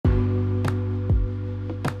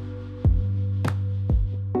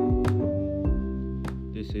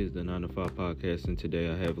is the 9 to 5 podcast, and today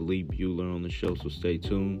I have Lee Bueller on the show, so stay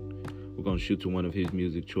tuned. We're going to shoot to one of his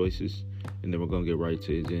music choices, and then we're going to get right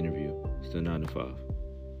to his interview. It's the 9 to 5.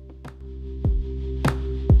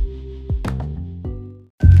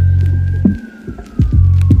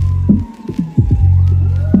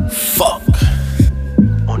 Fuck.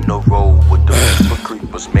 On the road with the super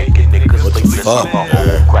creepers, making niggas sleepless. I'm a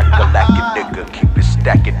whole crack-a-lackin' nigga, keep it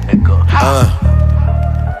stacking, nigga.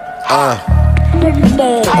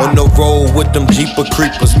 On the road with them Jeeper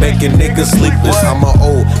creepers, making niggas sleepless. I'm a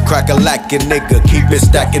old crack-a-lackin' nigga, keep it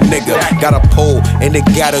stacking, nigga. Got a pole and it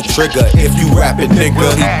got a trigger. If you rapping,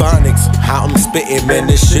 nigga, Ebonics, how I'm spitting, man,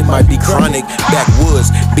 this shit might be chronic. Backwoods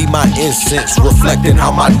be my incense, reflecting how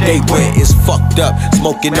my day went. It's fucked up,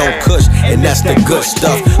 smoking on Kush, and that's the good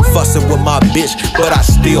stuff. Fussing with my bitch, but I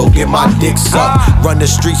still get my dick sucked. Run the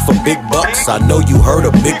streets for big bucks. I know you heard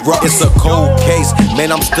of Big Rock. It's a cold case, man.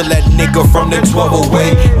 I'm still that nigga from the 12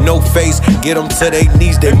 away. No face, get them to their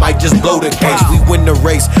knees, they might just blow the case. We win the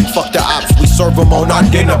race, fuck the ops, we serve them on our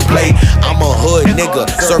dinner plate. I'm a hood nigga,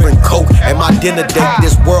 serving coke at my dinner date.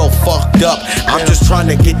 This world fucked up, I'm just trying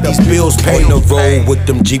to get these bills paid. On the road with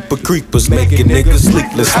them Jeeper creepers, making niggas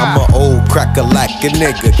sleepless. I'm a old crack-a-lackin'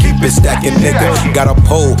 nigga, keep it stacking, nigga. Got a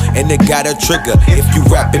pole and it got a trigger. If you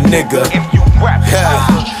rapping, nigga,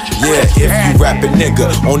 yeah, if you rapping,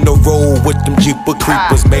 nigga. On the road with them Jeeper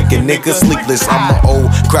creepers, making niggas sleepless. I'm an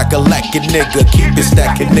old crack-a-lackin' nigga, keep it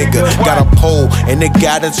stacking, nigga. Got a pole and it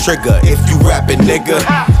got a trigger. If you rapping, nigga,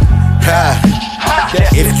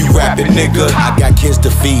 if you rapping, nigga. I got kids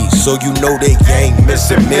to feed, so you know they ain't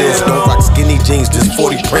missing meals. Don't rock skinny jeans, just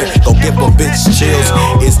 40 print. Go give a bitch chills.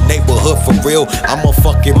 It's neighborhood for real, I'm a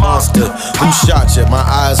fucking monster. Who shot ya? My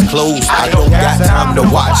eyes closed, I don't got time to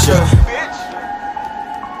watch ya.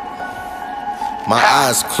 My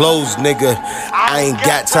eyes closed, nigga, I ain't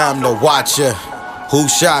got time to watch ya. Who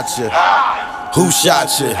shot ya? Who shot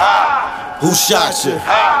ya? Who shot ya?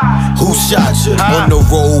 Who shot ya? On the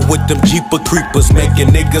road with them Jeeper creepers, making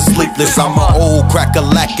niggas sleepless. I'm a old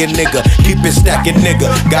crack-a-lackin' nigga, keep it stacking, nigga.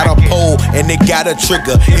 Got a pole and it got a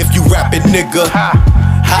trigger. If you rapping, nigga,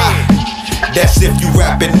 that's if you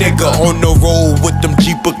rapping, nigga. On the road with them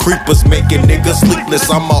Jeeper creepers, making niggas sleepless.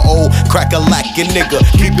 I'm a old crack-a-lackin' nigga,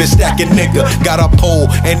 keep it stacking, nigga. Got a pole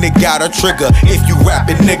and it got a trigger. If you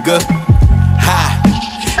rapping, nigga,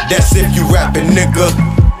 that's if you rapping, nigga.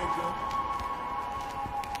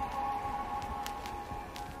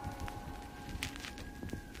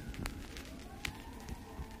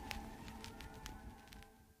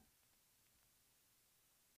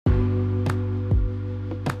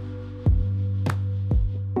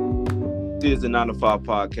 This is the 9 to 5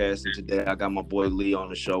 podcast, and today I got my boy Lee on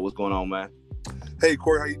the show. What's going on, man? Hey,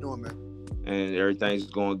 Corey, how you doing, man? And everything's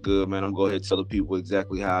going good, man. I'm going to go ahead and tell the people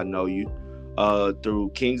exactly how I know you.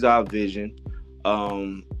 Through King's Eye Vision,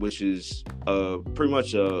 which is pretty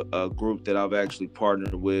much a group that I've actually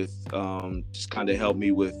partnered with, just kind of helped me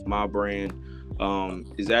with my brand.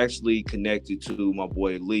 Is actually connected to my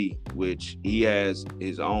boy Lee, which he has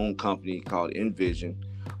his own company called Envision.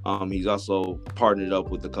 He's also partnered up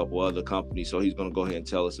with a couple other companies, so he's going to go ahead and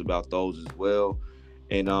tell us about those as well.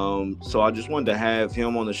 And so I just wanted to have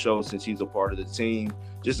him on the show since he's a part of the team,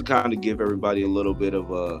 just to kind of give everybody a little bit of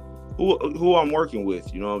who I'm working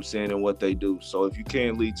with, you know what I'm saying, and what they do. So if you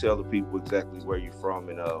can, Lee, tell the people exactly where you're from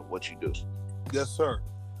and what you do. Yes, sir.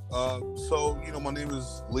 So, my name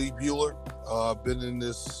is Lee Bueller. I've been in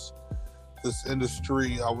this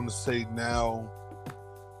industry, I want to say now,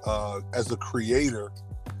 as a creator,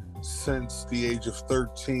 since the age of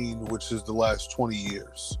 13, which is the last 20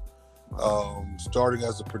 years. Starting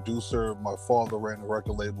as a producer, my father ran a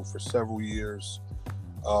record label for several years.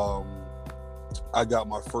 I got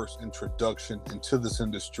my first introduction into this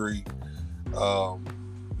industry,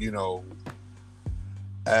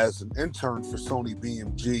 as an intern for Sony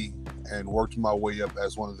BMG, and worked my way up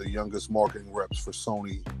as one of the youngest marketing reps for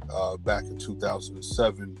Sony back in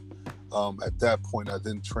 2007. At that point, I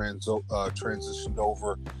then transitioned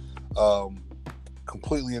over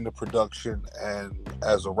completely into production and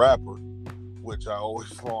as a rapper, which I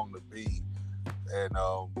always longed to be, and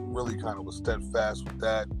really kind of was steadfast with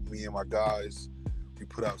that. Me and my guys, we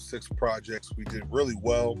put out 6 projects. We did really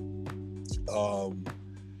well,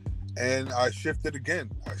 and I shifted again.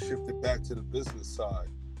 I shifted back to the business side,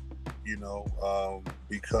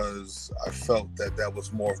 because I felt that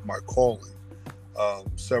was more of my calling.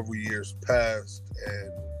 Several years passed,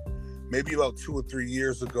 and maybe about 2 or 3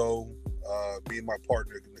 years ago, me and my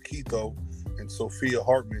partner Nikito and Sophia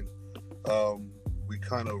Hartman, we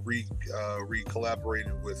kind of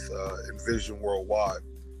re-collaborated with Envision Worldwide.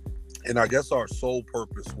 And I guess our sole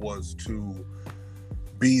purpose was to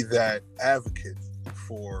be that advocate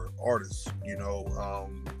for artists,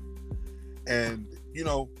 and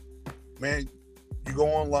man, you go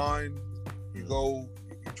online, you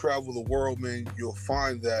travel the world, man, you'll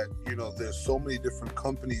find that, there's so many different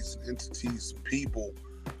companies and entities and people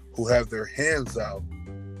who have their hands out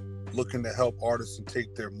looking to help artists and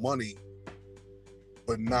take their money,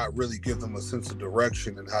 but not really give them a sense of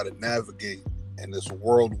direction and how to navigate in this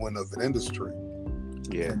whirlwind of an industry.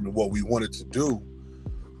 Yeah. And what we wanted to do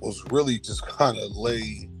was really just kind of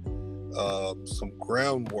lay some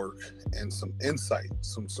groundwork and some insight,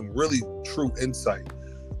 some really true insight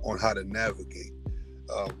on how to navigate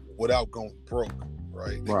without going broke,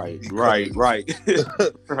 right? Right. Right.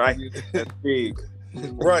 That's big.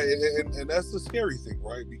 Right, and that's the scary thing,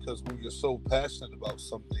 right? Because when you're so passionate about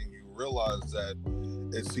something, you realize that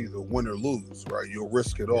it's either win or lose, right? You'll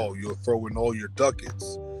risk it all. You'll throw in all your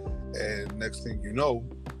ducats, and next thing you know,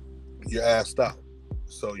 you're assed out.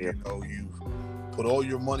 So, you've put all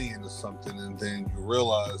your money into something, and then you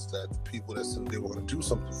realize that the people that said they want to do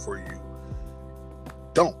something for you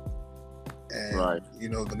don't. And,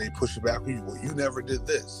 then they push it back on you. Well, you never did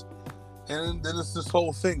this. And then it's this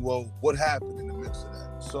whole thing. Well, what happened in the mix of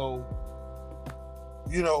that? So,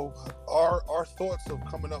 our thoughts of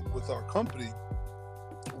coming up with our company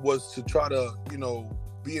was to try to,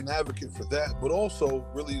 be an advocate for that, but also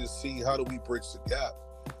really to see how do we bridge the gap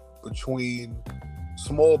between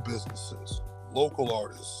small businesses, local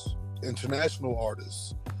artists, international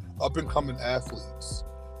artists, up and coming athletes,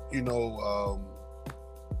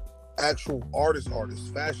 actual artists,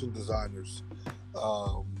 fashion designers,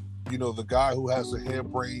 the guy who has a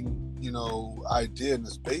harebrained, idea in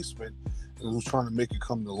his basement and who's trying to make it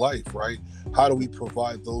come to life, right? How do we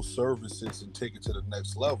provide those services and take it to the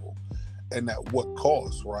next level? And at what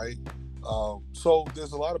cost, right? So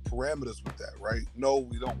there's a lot of parameters with that, right? No,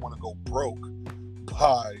 we don't want to go broke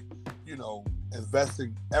by,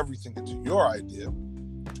 investing everything into your idea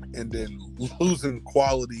and then losing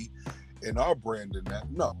quality in our brand in that.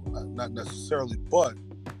 No, not necessarily, but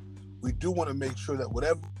we do want to make sure that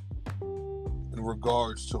whatever in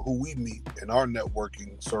regards to who we meet in our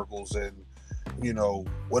networking circles and,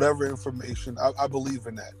 whatever information, I believe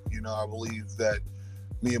in that. I believe that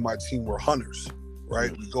me and my team were hunters,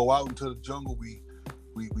 right? We go out into the jungle, we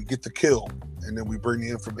get the kill, and then we bring the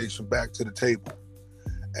information back to the table.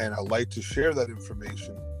 And I like to share that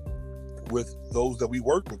information with those that we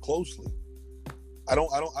work with closely. I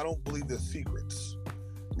don't believe there's secrets.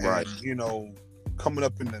 Right. And, coming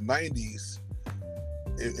up in the 90s,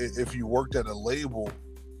 if you worked at a label,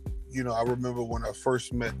 I remember when I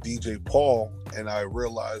first met DJ Paul and I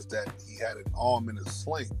realized that he had an arm in a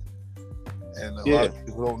sling. And a lot of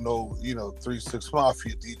people don't know, 3 6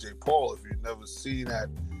 Mafia, DJ Paul. If you've never seen that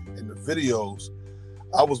in the videos,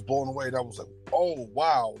 I was blown away. And I was like, oh,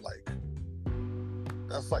 wow. Like,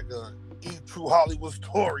 that's like a true Hollywood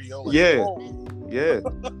story. Yo. Like, yeah.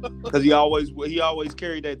 Because he always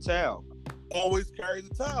carried that towel. Always carried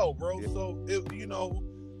the towel, bro. Yeah. So,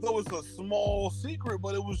 it was a small secret,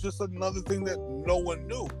 but it was just another thing that no one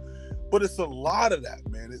knew. But it's a lot of that,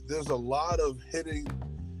 man. There's a lot of hidden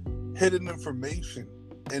information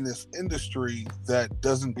in this industry that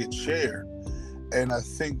doesn't get shared. And I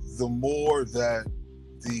think the more that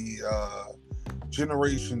the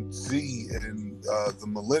Generation Z and the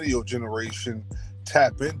millennial generation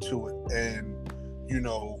tap into it and,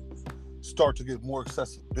 start to get more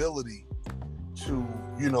accessibility to,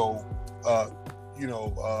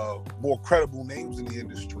 more credible names in the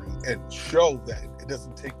industry and show that it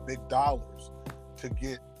doesn't take big dollars to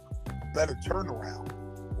get better turnaround,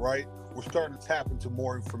 right? We're starting to tap into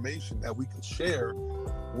more information that we can share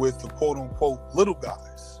with the quote unquote little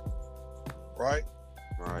guys, right?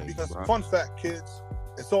 Right. Because fun fact, kids,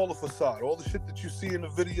 it's all a facade. All the shit that you see in the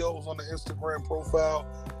videos on the Instagram profile,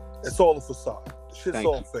 it's all a facade. The shit's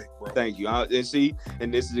all fake, bro. Thank you. And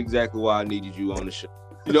this is exactly why I needed you on the show.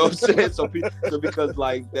 You know what I'm saying? So because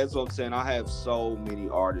that's what I'm saying. I have so many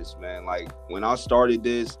artists, man. Like when I started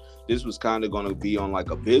this was kind of going to be on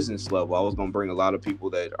like a business level. I was going to bring a lot of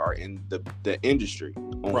people that are in the industry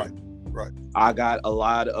on. Right. I got a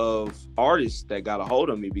lot of artists that got a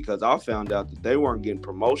hold of me because I found out that they weren't getting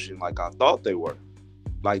promotion like I thought they were.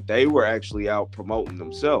 Like they were actually out promoting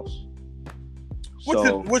themselves.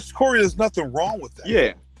 Which Corey, there's nothing wrong with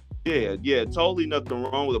that. Yeah, totally nothing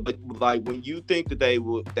wrong with it. But like when you think that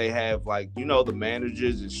they have like, the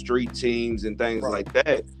managers and street teams and things like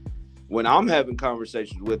that, when I'm having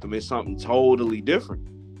conversations with them, it's something totally different.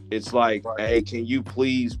 It's like, hey, can you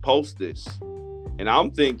please post this? And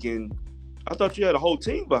I'm thinking, I thought you had a whole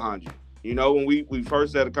team behind you. You know, when we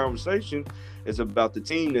first had a conversation, it's about the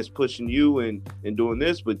team that's pushing you and doing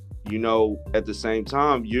this, but you know, at the same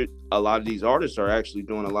time, a lot of these artists are actually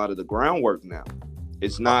doing a lot of the groundwork now.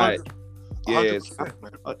 It's not, yeah, it's not 100%,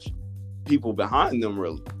 man. much people behind them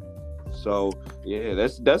really. So yeah,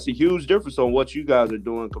 that's a huge difference on what you guys are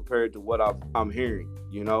doing compared to what I'm hearing.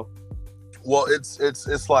 You know. Well,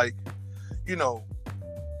 it's like, you know,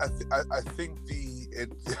 I think I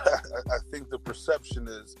think the perception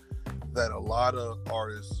is that a lot of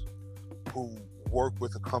artists who work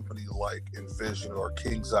with a company like Envision or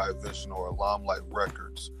King's Eye Vision or Limelight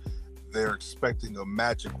Records, they're expecting a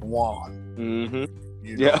magic wand,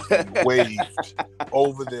 you know, to be waved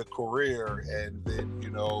over their career, and then, you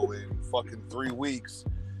know, in fucking 3 weeks,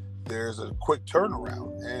 there's a quick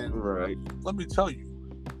turnaround. And right, let me tell you,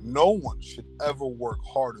 no one should ever work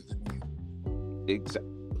harder than you. Exactly.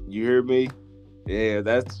 You hear me? Yeah,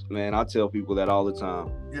 that's, man, I tell people that all the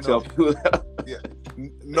time. You know, Tell people that. Yeah,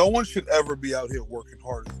 no one should ever be out here working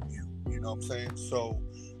harder than you. You know what I'm saying? So,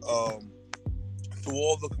 through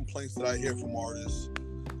all the complaints that I hear from artists,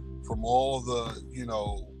 from all the, you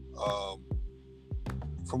know,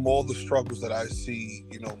 from all the struggles that I see,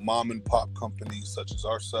 you know, mom and pop companies such as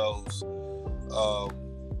ourselves,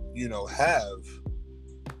 you know, have,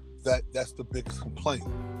 that's the biggest complaint.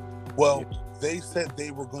 Well, they said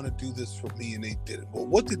they were going to do this for me and they didn't. Well,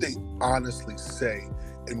 what did they honestly say,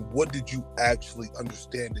 and what did you actually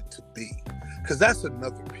understand it to be? Because that's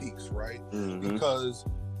another piece, right? Because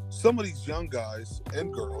some of these young guys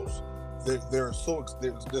and girls, they're so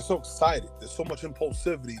excited. There's so much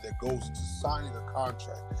impulsivity that goes into signing a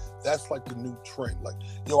contract. That's like the new trend. Like,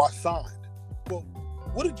 yo, I signed. Well,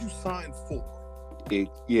 what did you sign for?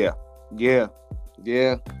 Yeah.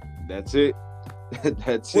 That's it.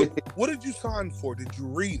 That's it. What did you sign for? Did you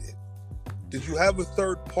read it? Did you have a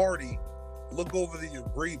third party look over the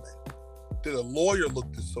agreement? Did a lawyer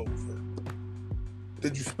look this over?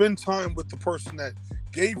 Did you spend time with the person that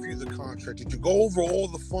gave you the contract? Did you go over all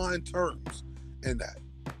the fine terms in that?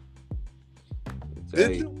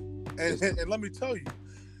 Did you? And let me tell you,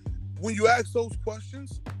 when you ask those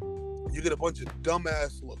questions, you get a bunch of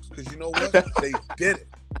dumbass looks. Because you know what? They did it.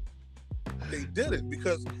 They did it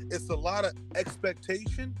because it's a lot of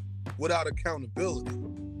expectation without accountability.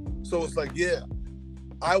 So it's like, yeah,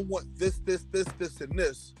 I want this, and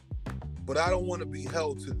this, but I don't want to be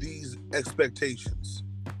held to these expectations.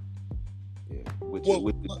 Yeah, which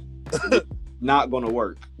not going to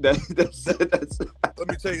work. That's. Let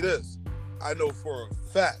me tell you this. I know for a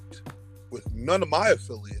fact, with none of my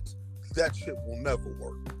affiliates, that shit will never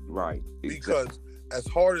work. Right. Because as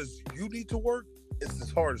hard as you need to work, it's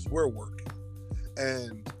as hard as we're working.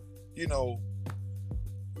 And, you know,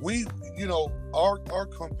 our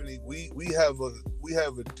company, we have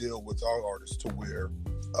a deal with our artists to where,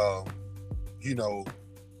 you know,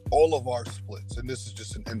 all of our splits, and this is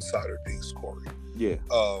just an insider piece, Corey. Yeah.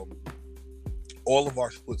 All of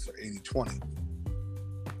our splits are 80-20.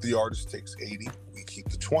 The artist takes 80, we keep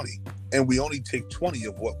the 20, and we only take 20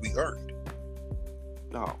 of what we earned.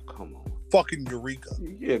 Oh, come on. Fucking Eureka.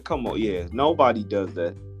 Yeah, come on. Yeah, nobody does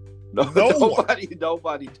that. Nobody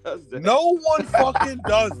does that. No one fucking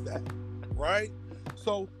does that, right?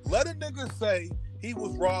 So let a nigga say he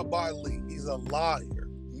was robbed by Lee. He's a liar.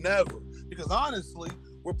 Never. Because honestly,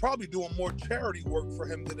 we're probably doing more charity work for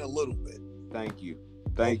him than a little bit. Thank you.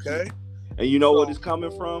 Thank you. And you know what it's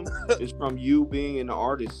coming from? It's from you being an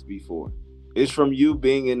artist before. It's from you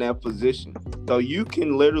being in that position. So you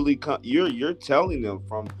can literally you're telling them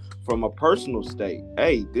from a personal state,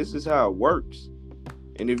 hey, this is how it works.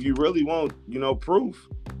 And if you really want, you know, proof,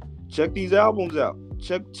 check these albums out.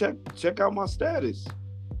 Check out my status.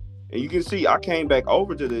 And you can see I came back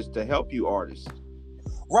over to this to help you artists.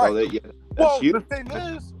 Right. So The thing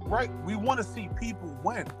is, right, we want to see people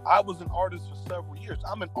win. I was an artist for several years.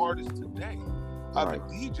 I'm an artist today. I've been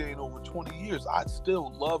DJing over 20 years. I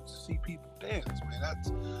still love to see people dance, man.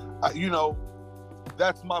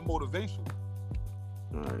 That's my motivation.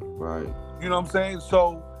 Right. You know what I'm saying?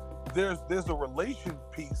 So there's a relation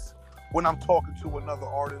piece when I'm talking to another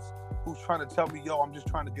artist who's trying to tell me, yo, I'm just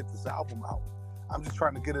trying to get this album out. I'm just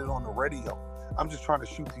trying to get it on the radio. I'm just trying to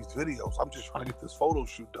shoot these videos. I'm just trying to get this photo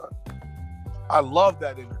shoot done. I love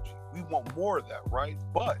that energy. We want more of that, right?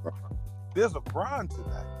 But there's a grind to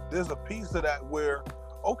that. There's a piece of that where,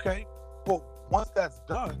 okay, well, once that's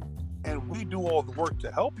done and we do all the work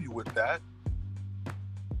to help you with that,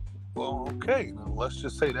 well, okay, now let's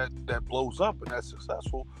just say that blows up and that's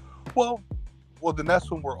successful. Well, then that's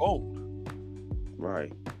when we're old.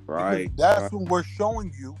 Right. Because that's when we're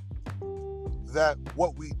showing you that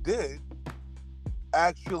what we did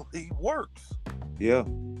actually works. Yeah.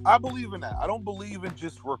 I believe in that. I don't believe in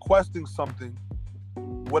just requesting something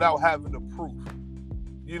without having the proof.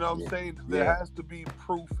 You know what I'm saying? There has to be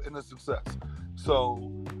proof in a success.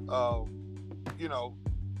 So, you know,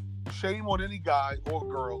 shame on any guy or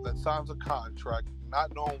girl that signs a contract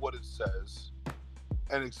not knowing what it says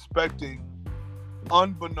and expecting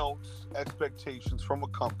unbeknownst expectations from a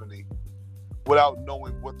company without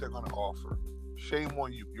knowing what they're going to offer. Shame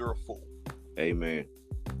on you. You're a fool. Amen.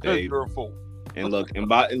 You're a fool. And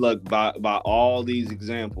by all these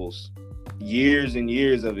examples, years and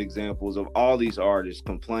years of examples of all these artists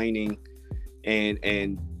complaining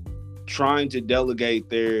and trying to delegate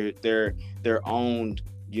their own,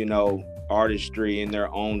 you know, artistry in their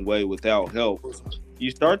own way without help,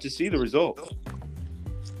 you start to see the results.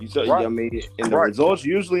 I mean, and the results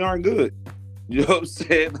usually aren't good. You know what I'm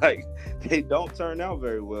saying? Like, they don't turn out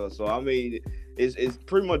very well. So I mean, it's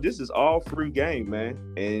pretty much, this is all free game, man.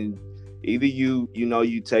 And either you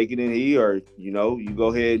take it in here, or you go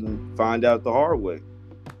ahead and find out the hard way.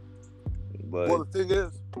 But well, the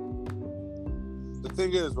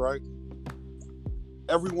thing is, right?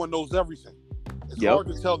 Everyone knows everything. It's hard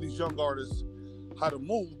to tell these young artists how to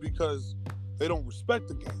move because they don't respect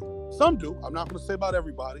the game. Some do. I'm not going to say about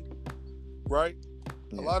everybody, right?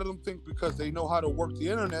 A lot of them think because they know how to work the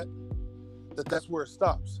internet that's where it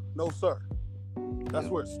stops. No, sir. That's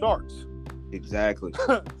where it starts. Exactly.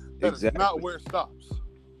 That's not where it stops.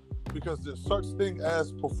 Because there's such thing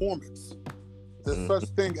as performance. There's such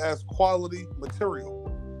thing as quality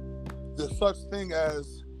material. There's such thing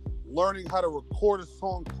as learning how to record a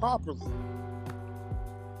song properly.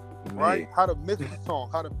 Right? How to mix the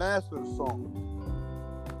song, how to master the song.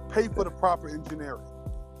 Pay for the proper engineering.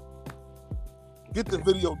 Get the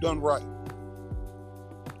video done right.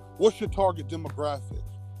 What's your target demographic?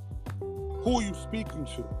 Who are you speaking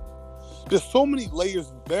to? There's so many layers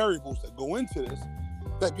and variables that go into this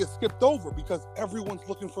that get skipped over because everyone's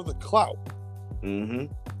looking for the clout. Mm-hmm.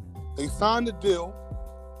 They sign the deal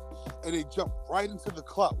and they jump right into the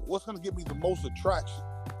clout. What's going to give me the most attraction?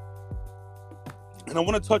 And I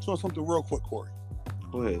want to touch on something real quick, Corey.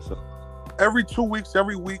 Go ahead, sir. Every 2 weeks,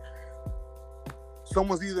 every week,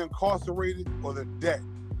 someone's either incarcerated or they're dead.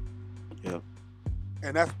 Yeah.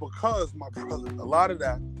 And that's because, my brother, a lot of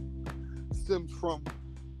that stems from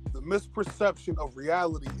the misperception of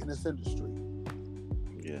reality in this industry.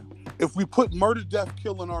 Yeah. If we put murder, death,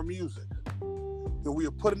 kill in our music, then we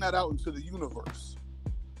are putting that out into the universe.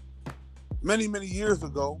 Many, many years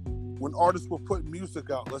ago, when artists were putting music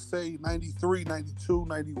out, let's say 93, 92,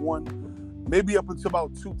 91, maybe up until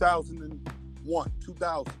about 2001,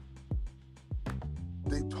 2000,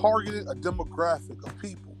 they targeted a demographic of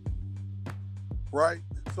people, right?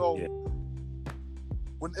 So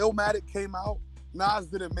when Illmatic came out, Nas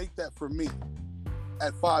didn't make that for me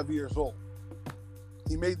at 5 years old.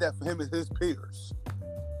 He made that for him and his peers.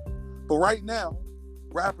 But right now,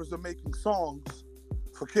 rappers are making songs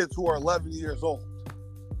for kids who are 11 years old.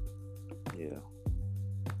 Yeah.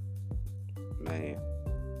 Man.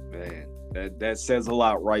 That says a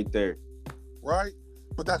lot right there. Right?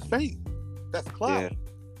 But that's fame. That's clout. Yeah.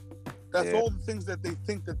 That's all the things that they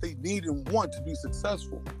think that they need and want to be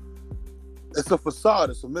successful. It's a facade.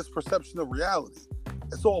 It's a misperception of reality.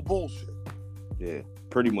 It's all bullshit. Yeah,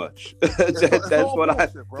 pretty much. That's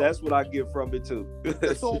what I get from it too.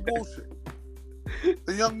 It's all bullshit.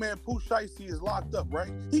 The young man Pooh Shiesty is locked up,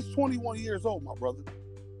 right? He's 21 years old, my brother.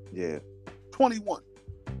 Yeah. 21.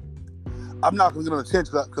 I'm not going to get on attention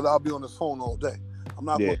to that because I'll be on this phone all day. I'm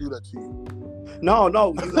not going to do that to you. No, you know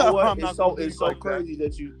what? It's so crazy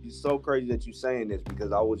that you saying this,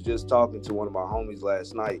 because I was just talking to one of my homies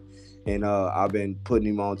last night, and I've been putting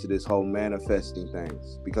him on to this whole manifesting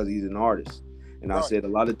things because he's an artist. And I said, a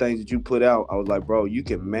lot of things that you put out, I was like, bro, you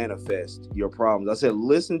can manifest your problems. I said,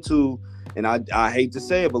 listen to, and I hate to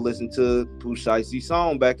say it, but listen to Pooh Shiesty's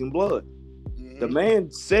song Back in Blood. Mm-hmm. The man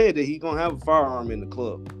said that he's going to have a firearm in the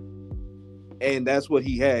club. And that's what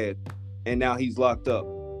he had. And now he's locked up.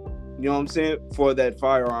 You know what I'm saying? For that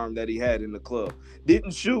firearm that he had in the club.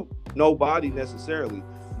 Didn't shoot nobody necessarily,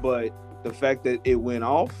 but the fact that it went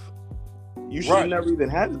off, you should have never even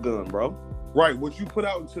had the gun, bro. Right. What you put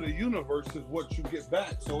out into the universe is what you get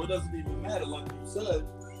back. So it doesn't even matter, like you said,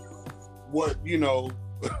 what,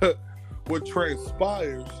 what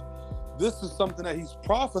transpires. This is something that he's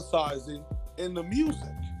prophesizing in the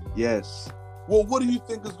music. Yes. Well, what do you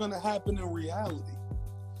think is going to happen in reality?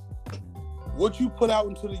 What you put out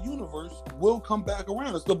into the universe will come back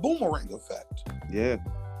around. It's the boomerang effect. Yeah.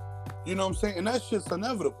 You know what I'm saying? And that shit's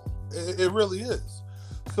inevitable. It really is.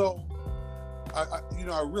 So,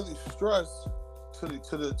 I really stress to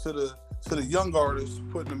the young artists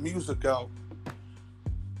putting the music out.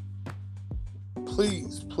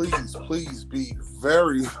 please, please, please be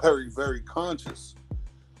very, very, very conscious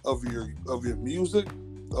of your music,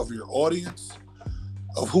 of your audience,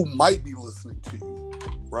 of who might be listening to you,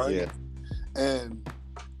 right? Yeah. And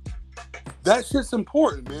that shit's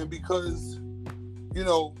important, man, because, you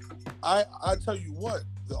know, I tell you what,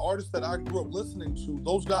 the artists that I grew up listening to,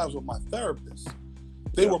 those guys were my therapists.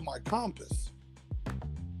 They were my compass.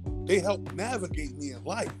 They helped navigate me in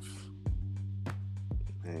life.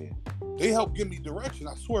 Man. They helped give me direction.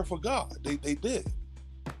 I swear for God, they did.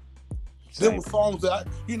 Same. There were songs that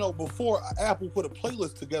before Apple put a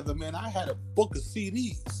playlist together, man, I had a book of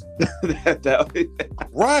CDs.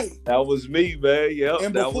 Right. That was me, man. Yep.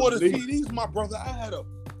 And before the CDs, my brother, I had a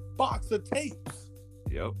box of tapes.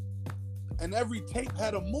 Yep. And every tape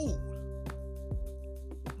had a mood.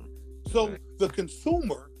 So the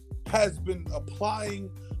consumer has been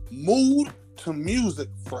applying mood to music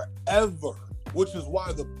forever, which is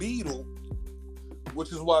why the Beatles,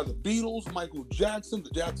 Michael Jackson, the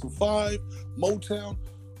Jackson 5, Motown,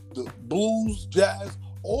 the blues, jazz,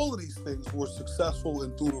 all of these things were successful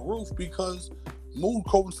and through the roof because mood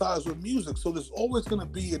coincides with music. So there's always going to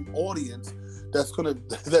be an audience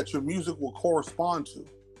that your music will correspond to.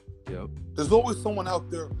 Yep. There's always someone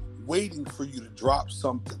out there waiting for you to drop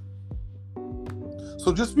something.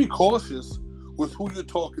 So just be cautious with who you're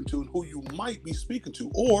talking to and who you might be speaking to,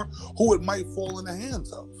 or who it might fall in the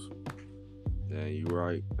hands of. Yeah, you're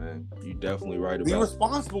right, man. You're definitely right about Be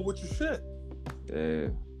responsible with your shit. Yeah,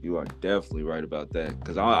 you are definitely right about that.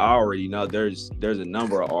 Because I already know there's a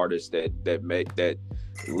number of artists that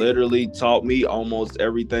literally taught me almost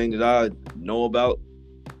everything that I know about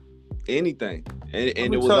anything, and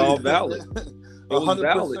it was all valid. It was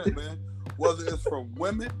valid, man. Whether it's from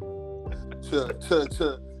women to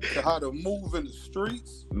how to move in the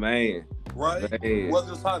streets, man. Right? Man.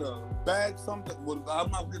 Whether it's how to bag something, I'm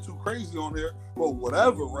not gonna get too crazy on here, but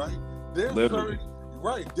whatever, right? There's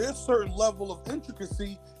certain level of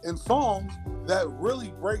intricacy in songs that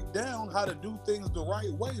really break down how to do things the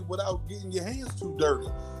right way without getting your hands too dirty.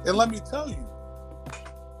 And let me tell you,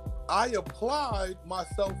 I applied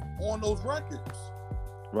myself on those records.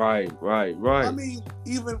 Right. I mean,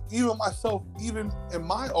 even myself, even in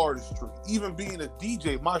my artistry, even being a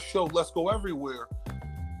DJ, my show, Let's Go Everywhere,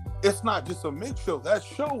 it's not just a mix show. That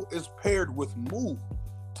show is paired with mood,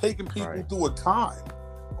 taking people through a time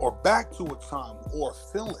or back to a time or a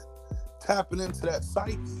feeling, tapping into that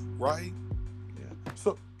psyche, right? Yeah.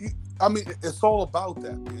 So, I mean, it's all about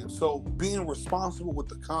that, man. So being responsible with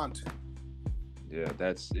the content. Yeah,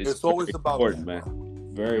 it's always about important, that,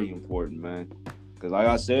 man. Very important, man. Because like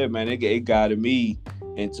I said, man, it guided me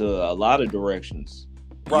into a lot of directions.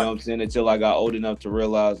 You know what I'm saying? Until I got old enough to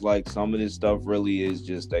realize, like, some of this stuff really is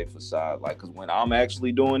just a facade. Like, because when I'm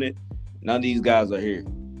actually doing it, none of these guys are here.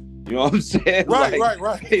 You know what I'm saying? Right. You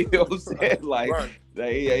know what I'm saying? Like,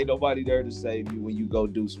 ain't nobody there to save you when you go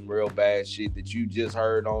do some real bad shit that you just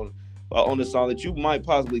heard on the song that you might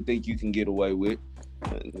possibly think you can get away with.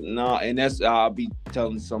 No, and I'll be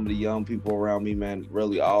telling some of the young people around me, man,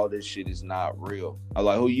 really all this shit is not real. I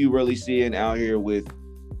like, who you really seeing out here with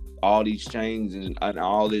all these chains and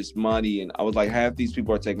all this money? And I was like, half these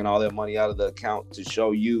people are taking all that money out of the account to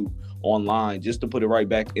show you online just to put it right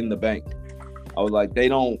back in the bank. I was like,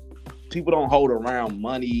 people don't hold around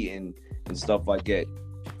money and stuff like that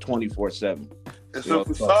 24/7. It's a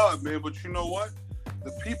facade, man, but you know what?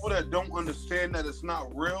 The people that don't understand that it's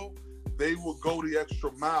not real, they will go the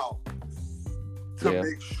extra mile to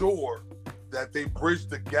make sure that they bridge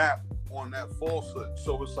the gap on that falsehood.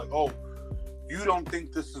 So it's like, oh, you don't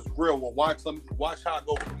think this is real? Well, watch how I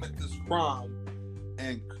go commit this crime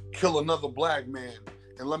and kill another black man,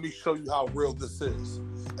 and let me show you how real this is.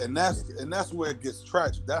 And that's where it gets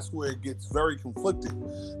tragic. That's where it gets very conflicting,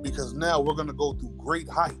 because now we're gonna go through great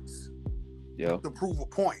heights to prove a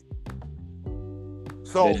point.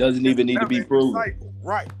 So it doesn't even need to be proven.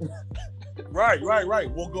 Right.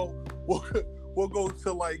 We'll go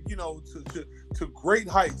to, like, you know, to great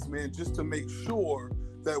heights, man, just to make sure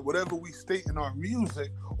that whatever we state in our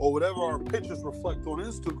music or whatever our pictures reflect on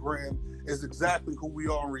Instagram is exactly who we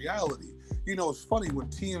are in reality. You know, it's funny when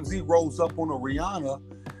TMZ rolls up on a Rihanna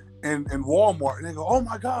in Walmart and they go, "Oh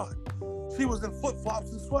my God, she was in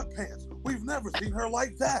flip-flops and sweatpants. We've never seen her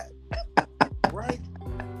like that." Right?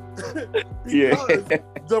 Because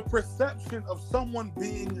the perception of someone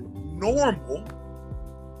being normal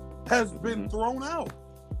has been thrown out.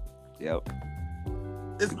 Yep.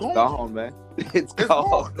 It's gone. Gone, man. It's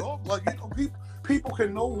gone, dog. Like, you know, people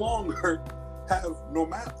can no longer have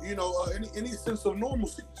any sense of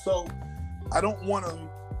normalcy. So I don't want to,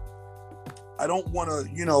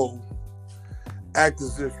 you know, act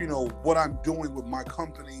as if, you know, what I'm doing with my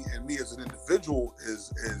company and me as an individual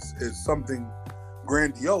is something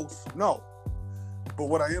grandiose. No. But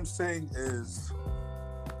what I am saying is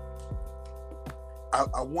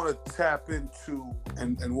I want to tap into,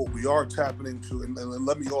 and what we are tapping into, and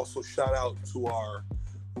let me also shout out to our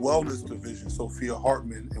wellness division, Sophia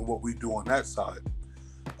Hartman, and what we do on that side.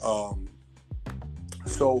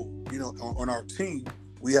 So, you know, on our team,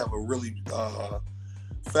 we have a really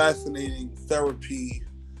fascinating therapy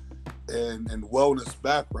and wellness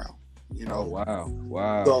background, you know. Oh,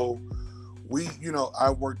 wow. So we, you know, I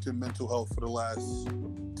worked in mental health for the last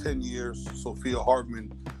 10 years. Sophia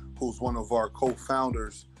Hartman, who's one of our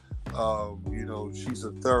co-founders, you know, she's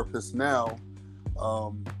a therapist now,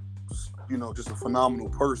 you know, just a phenomenal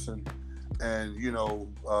person. And, you know,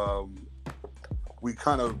 we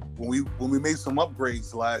kind of, when we made some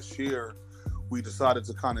upgrades last year, we decided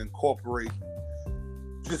to kind of incorporate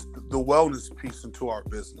just the wellness piece into our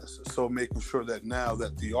business. So making sure that now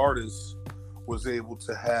that the artist was able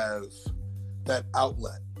to have that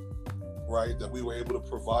outlet, right? That we were able to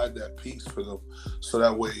provide that piece for them. So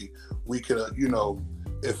that way we could, you know,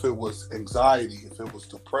 if it was anxiety, if it was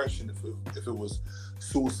depression, if it was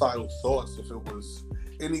suicidal thoughts, if it was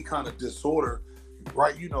any kind of disorder,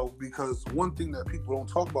 right? You know, because one thing that people don't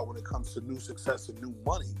talk about when it comes to new success and new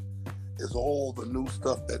money is all the new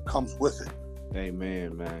stuff that comes with it.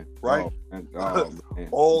 Amen, man. Right? Man.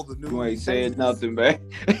 All the new You ain't things, saying nothing, man.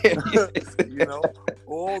 you know,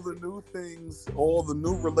 all the new things, all the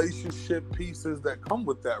new relationship pieces that come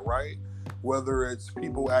with that, right? Whether it's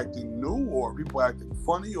people acting new or people acting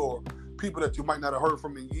funny or people that you might not have heard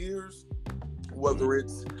from in years, whether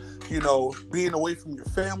it's, you know, being away from your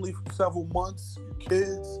family for several months, your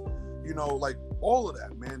kids, you know, like all of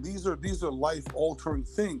that, man. These are life altering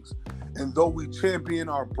things. And though we champion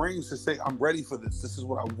our brains to say, I'm ready for this, this is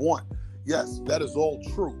what I want. Yes, that is all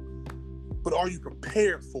true. But are you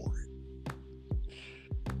prepared for it?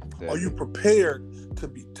 Are you prepared to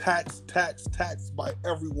be taxed by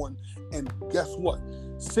everyone? And guess what?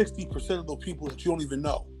 60% of those people that you don't even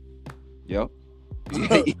know. Yep.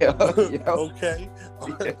 Okay.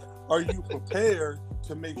 Yeah. Are you prepared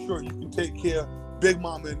to make sure you can take care of Big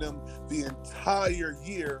Mama and them the entire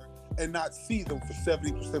year and not see them for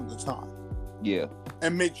 70% of the time? Yeah.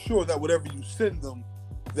 And make sure that whatever you send them,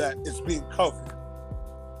 that it's being covered.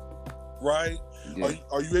 Right? Yeah.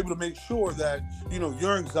 Are you able to make sure that, you know,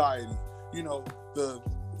 your anxiety, you know,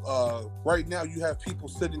 right now you have people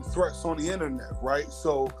sending threats on the internet, right?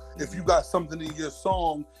 So if you got something in your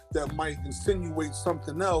song that might insinuate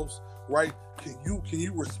something else, right? Can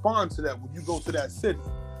you respond to that when you go to that city?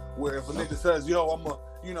 Where if a nigga says, yo, I'm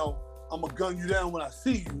gonna gun you down when I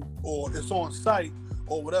see you, or it's on site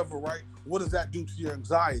or whatever, right? What does that do to your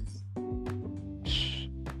anxiety?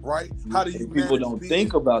 Right? How do you people don't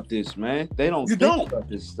think about this, man? They don't think about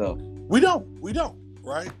this stuff. We don't,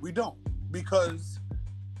 right? We don't, because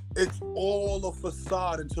it's all a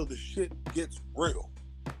facade until the shit gets real.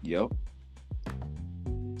 Yep.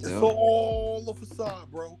 It's all a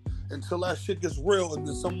facade, bro. Until that shit gets real, and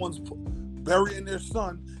then someone's burying their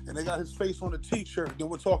son, and they got his face on a t-shirt. Then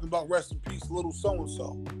we're talking about rest in peace, little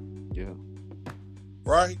so-and-so. Yeah.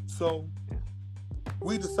 Right? So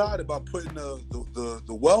we decided by putting the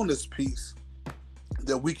wellness piece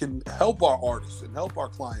that we can help our artists and help our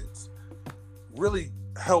clients really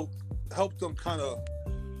help them kind of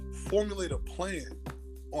formulate a plan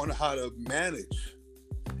on how to manage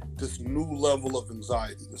this new level of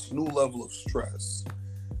anxiety, this new level of stress.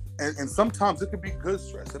 And sometimes it can be good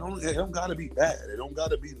stress. It don't gotta be bad. It don't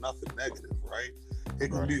gotta be nothing negative, right?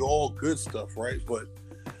 It can be all good stuff, right? But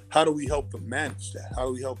how do we help them manage that? How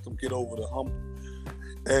do we help them get over the hump?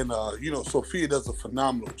 And you know, Sophia does a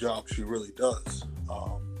phenomenal job. She really does.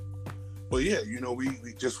 But yeah, you know, we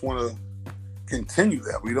just want to continue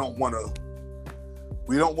that. We don't want to,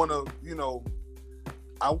 you know,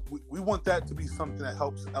 we want that to be something that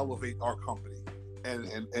helps elevate our company and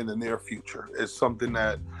in the near future. It's something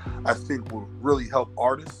that I think will really help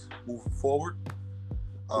artists moving forward.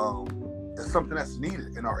 It's something that's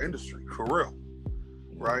needed in our industry, for real,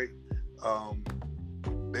 right?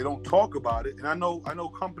 They don't talk about it, and I know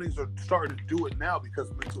companies are starting to do it now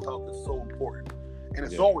because mental health is so important, and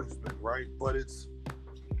it's always been, right? But it's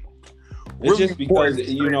really just because,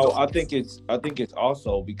 you know, I think it's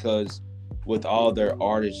also because with all their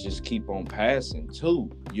artists just keep on passing too,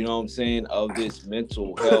 you know what I'm saying, of this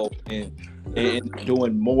mental health and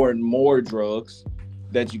doing more and more drugs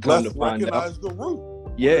that you come to find recognize out the root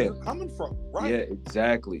where they're coming from, right? Yeah,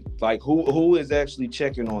 exactly. Like who is actually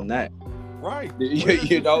checking on that? Right.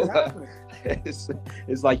 You know,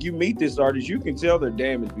 it's like you meet this artist, you can tell they're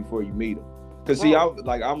damaged before you meet them. Cause see,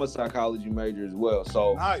 I'm a psychology major as well.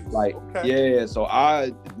 So nice. Like, okay. yeah. So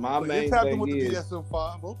my So main you're tapping thing with is the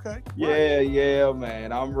DSM-5. Okay. yeah, yeah,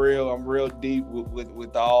 man. I'm real deep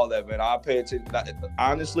with all that, man. I pay attention.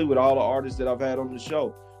 Honestly, with all the artists that I've had on the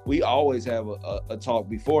show, we always have a talk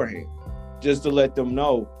beforehand, just to let them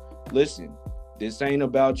know, listen, this ain't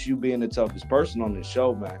about you being the toughest person on this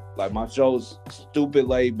show, man. Like, my show's stupid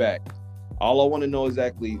laid back. All I want to know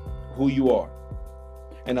exactly who you are.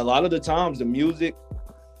 And a lot of the times the music,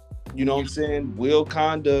 you know what I'm saying, will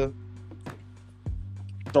kind of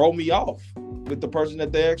throw me off with the person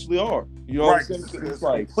that they actually are. You know what I'm saying? It's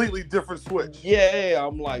like completely different switch. Yeah,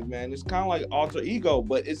 I'm like, man, it's kind of like alter ego,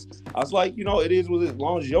 but I was like, you know, it is with it as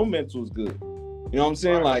long as your mental is good. You know what I'm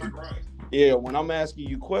saying? Right. Yeah, when I'm asking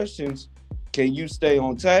you questions, can you stay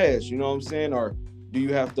on task? You know what I'm saying? Or do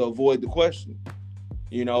you have to avoid the question?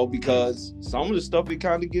 You know, because some of the stuff, it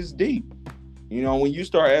kind of gets deep. You know, when you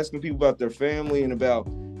start asking people about their family and about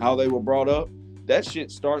how they were brought up, that shit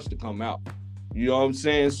starts to come out. You know what I'm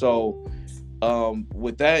saying? So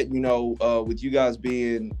with that, you know, with you guys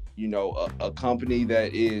being, you know, a company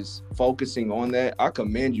that is focusing on that, I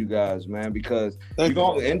commend you guys, man, because you're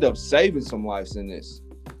going to end up saving some lives in this.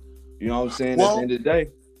 You know what I'm saying? Well, at the end of the day.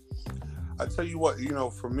 I tell you what, you know,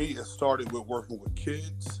 for me, it started with working with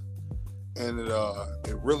kids. And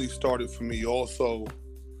it really started for me also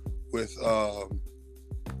with,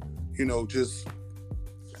 you know, just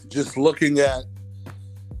looking at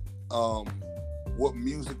what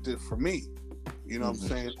music did for me, you know what I'm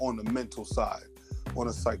saying, on the mental side, on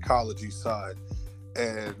the psychology side.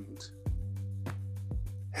 And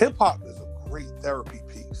hip-hop is a great therapy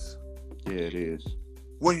piece. Yeah, it is.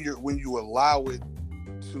 When you allow it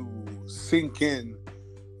to sink in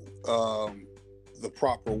the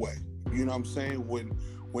proper way. You know what I'm saying?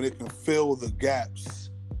 When it can fill the gaps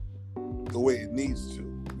the way it needs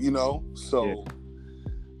to, you know? So, yeah.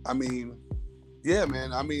 I mean, yeah,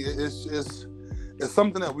 man. I mean, it's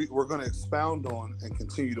something that we're going to expound on and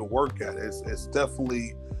continue to work at. It's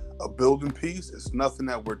definitely a building piece. It's nothing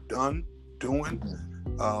that we're done doing.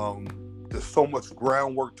 There's so much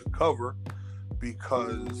groundwork to cover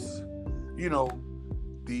because, you know,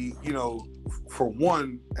 for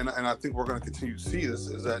one, and I think we're going to continue to see this,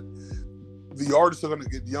 is that the artists are going to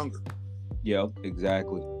get younger. Yeah,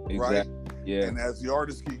 exactly. Right? Yeah. And as the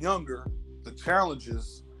artists get younger, the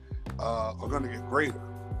challenges are going to get greater.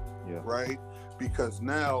 Yeah. Right? Because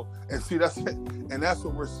now, and see, that's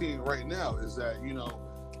what we're seeing right now is that, you know,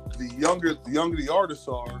 the younger the artists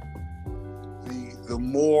are, the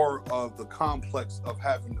more of the complex of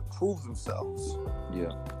having to prove themselves.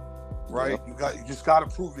 Yeah. Right? Yep. You just got to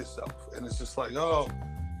prove yourself. And it's just like, oh,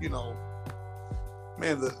 you know,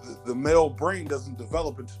 man, the male brain doesn't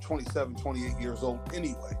develop until 27, 28 years old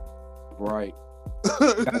anyway. Right.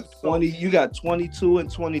 You got 22 and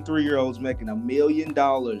 23-year-olds making $1 million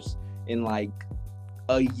in like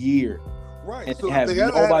a year. Right. And so have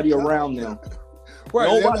nobody around them. Right.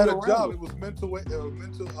 Nobody they had a job. Them. It was mental,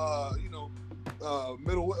 you know,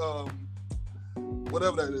 middle,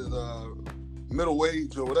 whatever that is, middle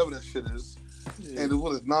wage or whatever that shit is. Yeah. And it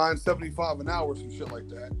was $9.75 an hour, some shit like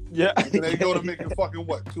that. Yeah. And then they go to making fucking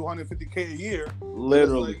what, $250K a year.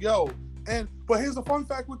 Literally. Like, yo, but here's a fun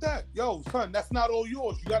fact with that. Yo, son, that's not all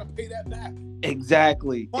yours. You gotta pay that back.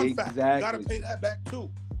 Exactly. Fun fact. You gotta pay that back too.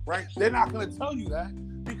 Right? They're not gonna tell you that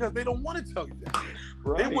because they don't want to tell you that.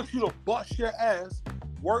 Right. They want you to bust your ass,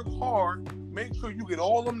 work hard, make sure you get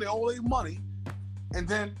all their money, and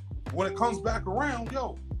then when it comes back around,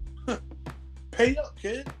 yo, pay up,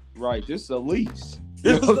 kid. Right, this is a lease.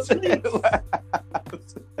 This is a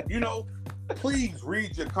lease. You know, please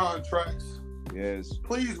read your contracts. Yes.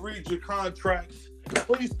 Please read your contracts.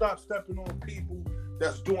 Please stop stepping on people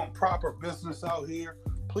that's doing proper business out here.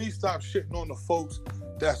 Please stop shitting on the folks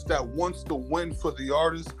that wants to win for the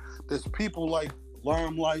artist. There's people like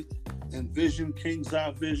Limelight and Vision, King's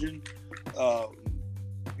Eye Vision,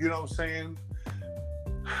 you know what I'm saying,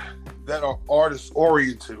 that are artist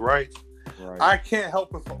oriented, right? I can't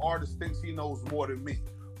help if an artist thinks he knows more than me.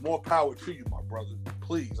 More power to you, my brother.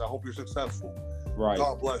 Please, I hope you're successful. Right.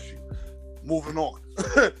 God bless you. Moving on.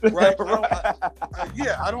 Right?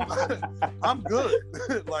 I'm good.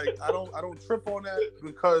 Like, I don't trip on that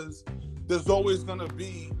because there's always gonna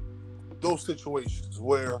be those situations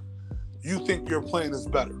where you think your plan is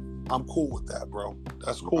better. I'm cool with that, bro.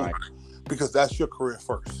 That's cool. Right. Because that's your career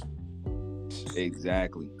first.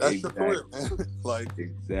 Exactly. That's your career, man. Like,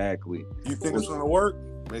 exactly. You think it's gonna work?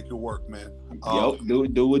 Make it work, man.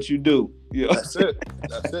 Do what you do. Yeah. That's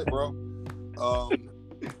it, bro.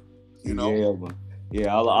 You know. Yeah, man.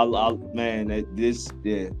 Yeah, man, this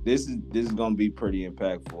is gonna be pretty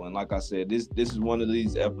impactful. And like I said, this is one of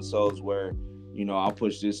these episodes where, I'll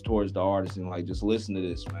push this towards the artist and like just listen to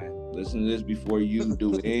this, man. Listen to this before you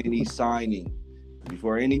do any signing,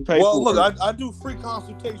 before any Well, paperwork. look, I do free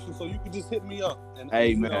consultation, so you can just hit me up. And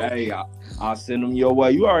Hey man, hey, I'll send them your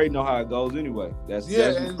way. You already know how it goes anyway. That's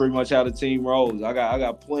pretty much how the team rolls. I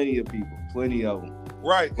got plenty of people, plenty of them.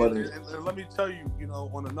 Right, and let me tell you,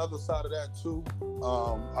 on another side of that too,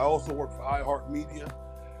 I also work for iHeartMedia.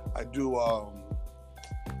 I do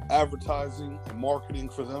advertising and marketing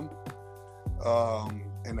for them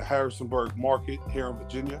in the Harrisonburg market here in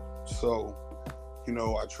Virginia. So,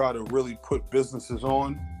 I try to really put businesses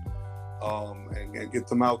on and get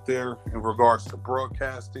them out there in regards to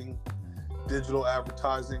broadcasting, digital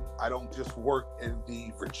advertising. I don't just work in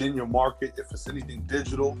the Virginia market. If it's anything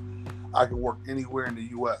digital, I can work anywhere in the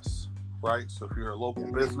U.S., right? So if you're a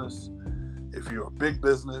local business, if you're a big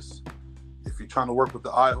business, if you're trying to work with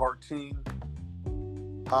the iHeart team,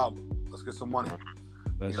 holla, let's get some money.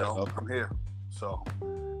 I'm here. So,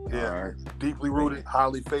 yeah, right. Deeply rooted,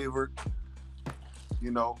 highly favored,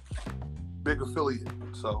 big affiliate.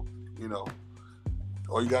 So,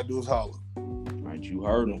 all you got to do is holla. All right, you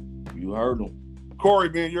heard him. Corey,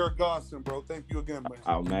 man, you're a godsend, bro. Thank you again, man.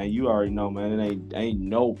 Oh man, you already know, man. It ain't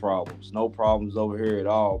no problems over here at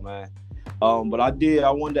all, man. But I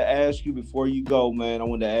wanted to ask you before you go, man. I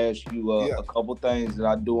wanted to ask you a couple things that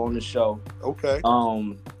I do on the show. Okay.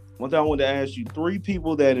 One thing I wanted to ask you: 3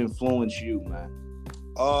 people that influence you, man.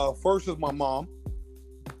 First is my mom.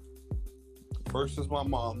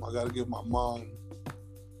 I got to give my mom.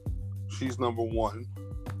 She's number one.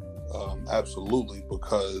 Absolutely,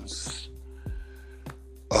 because.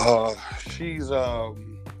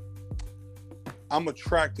 I'm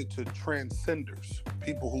attracted to transcenders,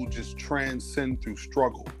 people who just transcend through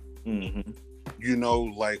struggle. Mm-hmm.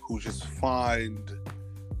 Like who just find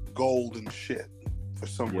gold and shit for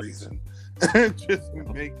some reason. Just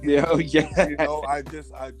make it. I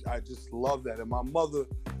just love that. And my mother,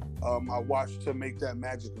 I watched her make that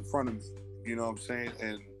magic in front of me. You know what I'm saying?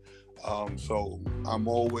 And so I'm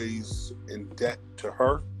always in debt to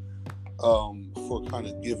her. For kind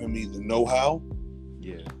of giving me the know-how.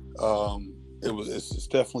 Yeah. It's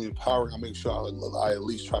definitely empowering. I make sure I at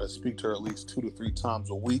least try to speak to her at least 2 to 3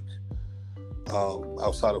 times a week,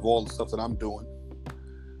 outside of all the stuff that I'm doing.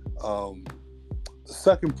 The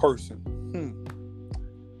second person,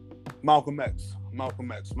 Malcolm X.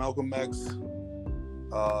 Malcolm X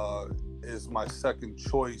is my second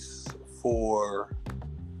choice for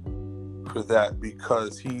that,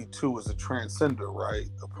 because he too is a transcender, right?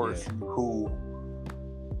 A person who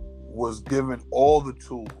was given all the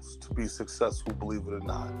tools to be successful, believe it or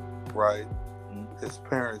not, right? Mm-hmm. His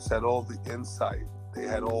parents had all the insight. They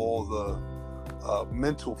had all the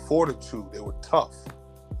mental fortitude. They were tough,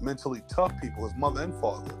 mentally tough people, his mother and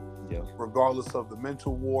father. Yeah. Regardless of the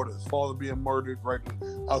mental ward, his father being murdered, right?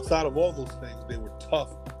 Outside of all those things, they were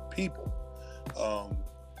tough people.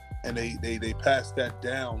 And they passed that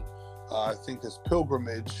down. I think his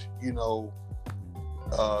pilgrimage,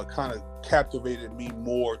 kind of captivated me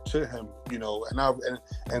more to him,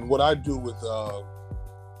 and what I do with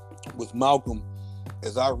Malcolm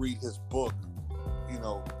is I read his book,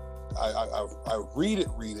 I read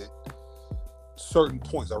it certain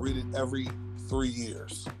points. I read it every 3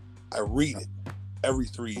 years. I read it every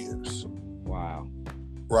 3 years. Wow.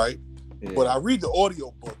 Right? Yeah. But I read the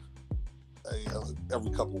audio book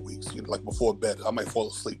every couple of weeks, like before bed. I might fall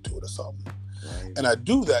asleep to it or something. Right. And I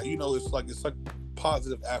do that, it's like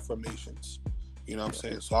positive affirmations. You know what I'm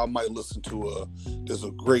saying? So I might listen to there's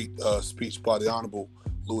a great speech by the Honorable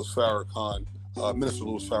Louis Farrakhan, Minister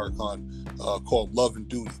Louis Farrakhan, called Love and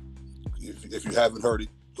Duty. If you haven't heard it,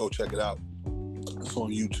 go check it out. It's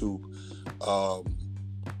on YouTube.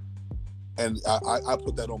 And I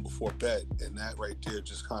put that on before bed, and that right there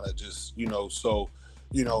just kind of so,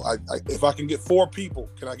 if I can get 4 people,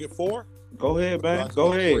 can I get 4? Go ahead, man.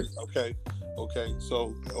 Go ahead. Okay.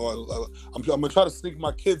 So I'm gonna try to sneak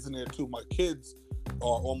my kids in there too. My kids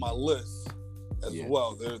are on my list as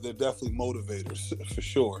well. They're definitely motivators for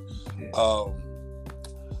sure. Yeah.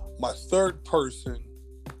 My third person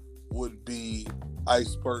would be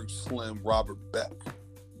Iceberg Slim Robert Beck.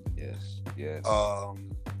 Yes.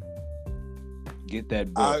 Get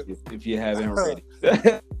that book if you haven't already.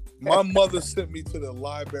 My mother sent me to the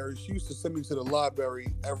library. She used to send me to the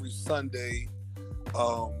library every Sunday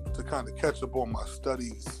to kind of catch up on my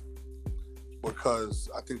studies, because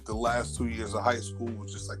I think the last 2 years of high school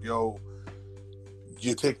was just like, yo,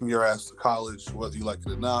 you're taking your ass to college, whether you like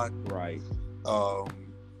it or not. Right.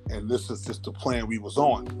 And this is just the plan we was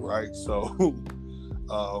on, right? So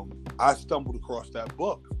I stumbled across that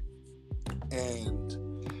book, and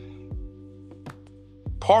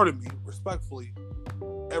part of me, respectfully,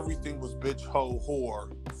 everything was bitch, hoe,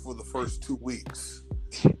 whore for the first 2 weeks.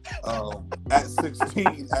 At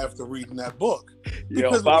 16, after reading that book,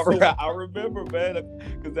 because I remember, man,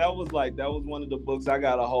 because that was one of the books I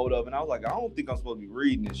got a hold of, and I was like, I don't think I'm supposed to be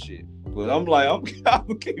reading this shit, but I'm like, I'm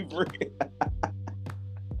gonna keep reading.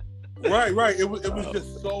 Right. It was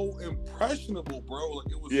just so impressionable, bro. Like,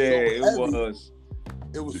 it was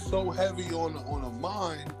It was so heavy on the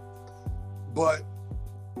mind. But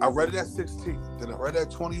I read it at 16, then I read it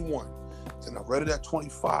at 21, then I read it at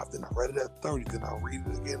 25, then I read it at 30, then I read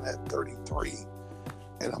it again at 33.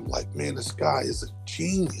 And I'm like, man, this guy is a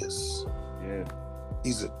genius. Yeah.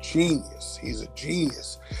 He's a genius. He's a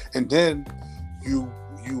genius. And then you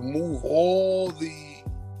move all the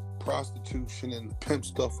prostitution and the pimp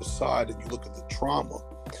stuff aside, and you look at the trauma.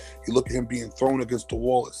 You look at him being thrown against the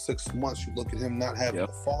wall at 6 months. You look at him not having a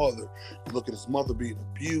father. You look at his mother being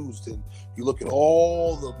abused, and you look at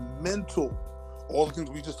all the mental, all the things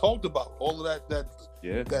we just talked about, all of that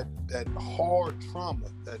hard trauma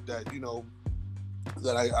that you know,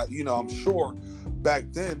 that I you know, I'm sure back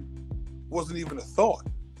then wasn't even a thought.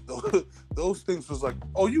 Those things was like,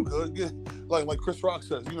 oh, you good? Get, like Chris Rock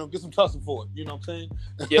says, you know, get some tussin for it. You know what I'm saying?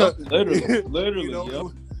 Yeah, literally. You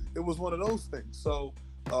know, it was one of those things. So,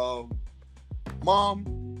 Mom,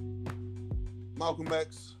 Malcolm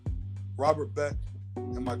X, Robert Beck,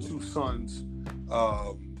 and my two sons,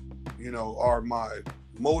 you know, are my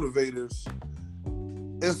motivators,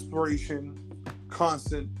 inspiration,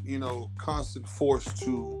 constant force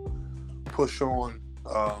to push on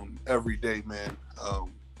every day, man.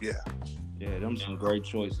 Yeah, them some great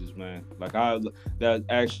choices, man. Like that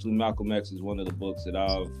actually Malcolm X is one of the books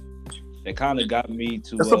that kind of got me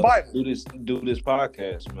to do this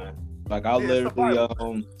podcast, man. Like I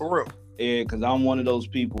literally for real. Yeah, because I'm one of those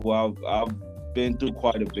people. I've been through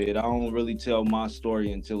quite a bit. I don't really tell my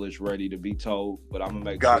story until it's ready to be told, but I'm gonna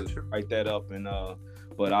make sure to write that up. And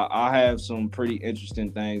but I have some pretty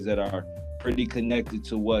interesting things that are pretty connected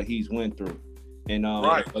to what he's went through, and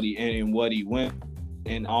what he went.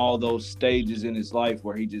 In all those stages in his life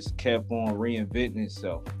where he just kept on reinventing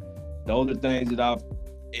himself. Those are things that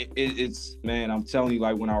it's man, I'm telling you,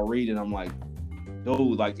 like when I read it, I'm like,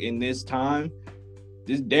 dude, like in this time,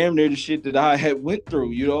 this damn near the shit that I had went through,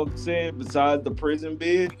 you know what I'm saying? Besides the prison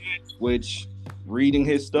bid, which reading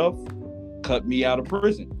his stuff cut me out of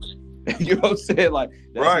prison. You know what I'm saying? Like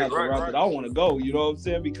that's not the route that I want to go, you know what I'm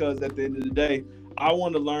saying? Because at the end of the day, I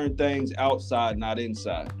want to learn things outside, not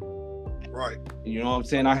inside. Right. You know what I'm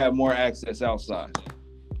saying? I have more access outside.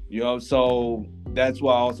 You know, so that's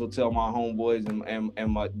why I also tell my homeboys and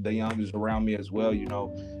the youngest around me as well, you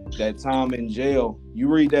know, that time in jail, you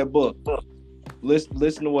read that book,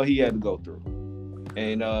 listen to what he had to go through.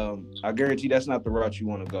 And I guarantee that's not the route you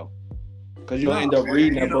want to go. Because you'll end up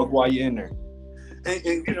reading that book while you're in there. And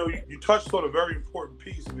you know, you touched on a very important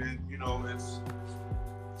piece, man. You know, it's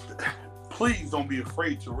please don't be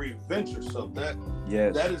afraid to reinvent yourself. That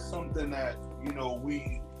is something that, you know,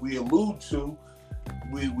 we allude to.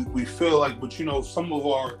 We feel like, but you know, some of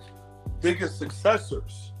our biggest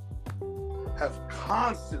successors have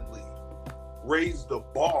constantly raised the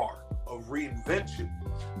bar of reinvention.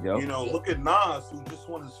 Yep. You know, look at Nas, who just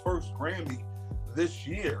won his first Grammy this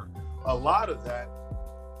year. A lot of that,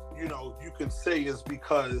 you know, you can say is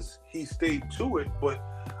because he stayed to it, but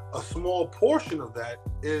a small portion of that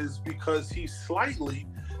is because he slightly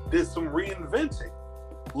did some reinventing,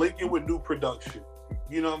 linking with new production.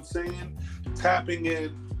 You know what I'm saying? Tapping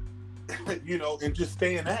in, you know, and just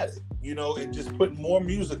staying at it, you know, and just putting more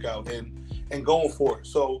music out and going for it.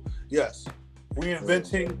 So yes,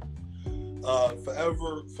 reinventing,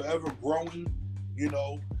 forever growing, you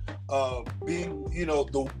know, being, you know,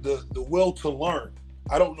 the will to learn.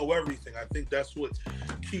 I don't know everything. I think that's what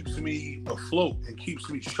keeps me afloat and keeps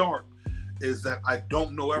me sharp, is that I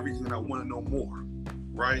don't know everything and I want to know more,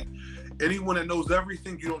 right? Anyone that knows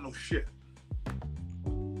everything, you don't know shit.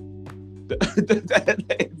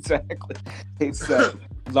 Exactly.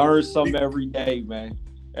 Learn something every day, man.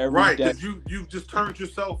 Every day. Because you just turned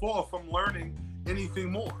yourself off from learning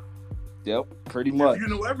anything more. Yep, pretty much. If you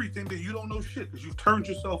know everything, then you don't know shit because you've turned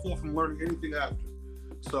yourself off from learning anything after.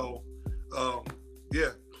 So,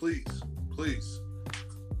 yeah, please.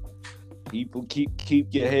 People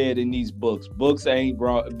keep your head in these books. Books ain't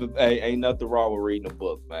nothing wrong with reading a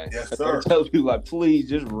book, man. Yes, sir. I tell people, like, please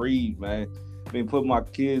just read, man. I mean, put my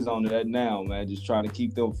kids on that now, man. Just trying to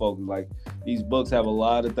keep them focused. Like, these books have a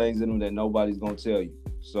lot of things in them that nobody's gonna tell you.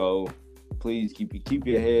 So please keep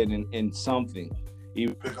your head in something.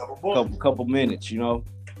 even Pick up a book. couple minutes, you know.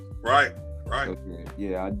 Right. Okay.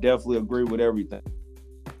 Yeah, I definitely agree with everything.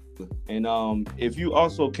 And if you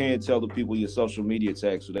also can tell the people your social media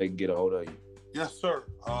tags so they can get a hold of you. Yes, sir.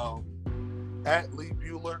 At Lee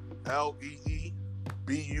Bueller,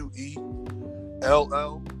 LeeBueller.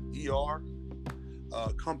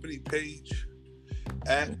 Company page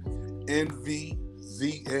at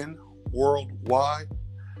NVZN Worldwide.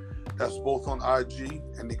 That's both on IG,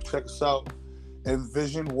 and you can check us out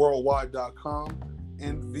envisionworldwide.com,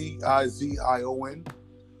 NVIZION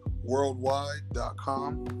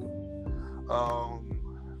worldwide.com.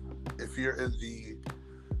 If you're in the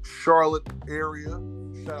Charlotte area,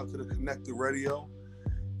 shout out to the Connected Radio.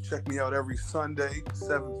 Check me out every Sunday,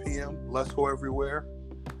 7 p.m. Let's Go Everywhere.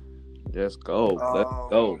 Let's go. Let's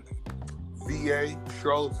go. VA,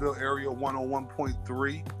 Charlottesville area,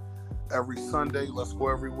 101.3. Every Sunday, Let's Go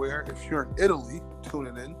Everywhere. If you're in Italy,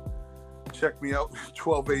 tuning in, check me out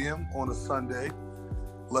 12 a.m. on a Sunday.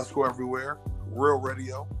 Let's Go Everywhere. Real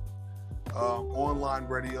Radio. Online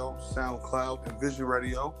radio, SoundCloud, and Vision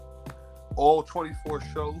Radio. All 24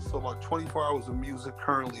 shows, so about 24 hours of music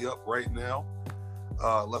currently up right now.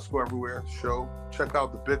 Let's Go Everywhere show. Check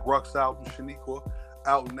out the Big Rucks album, Shaniqua,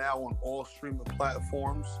 out now on all streaming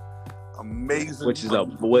platforms. Amazing. Which is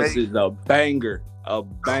a banger. A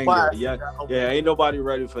banger. Classic. Yeah, ain't nobody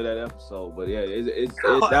ready for that episode, but yeah, it's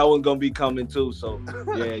that one gonna be coming too. So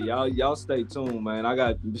yeah, y'all stay tuned, man. I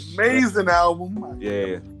got amazing album.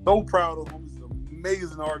 Yeah, so proud of him. He's an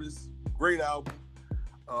amazing artist. Great album.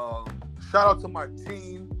 Shout out to my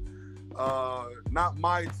team. Not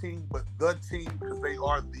my team, but the team, because they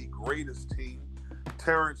are the greatest team.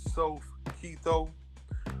 Terrence, Soph, Keitho,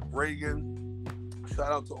 Reagan.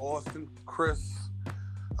 Shout out to Austin, Chris,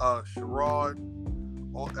 Sherrod,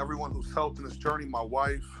 everyone who's helped in this journey. My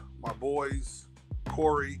wife, my boys,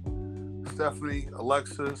 Corey, Stephanie,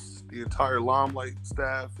 Alexis, the entire Limelight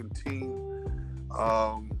staff and team,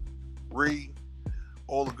 Ree,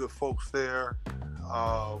 all the good folks there,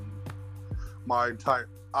 my entire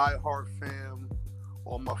iHeart fam,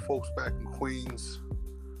 all my folks back in Queens.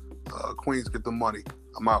 Queens, get the money.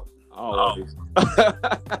 I'm out. Always.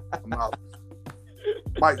 I'm out.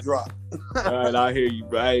 Mic drop. All right, I hear you,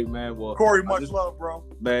 right, man. Well, Corey, much love, bro.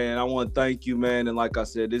 Man, I want to thank you, man. And like I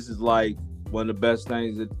said, this is like one of the best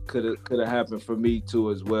things that could have happened for me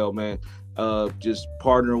too, as well, man. Just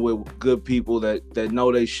partnering with good people that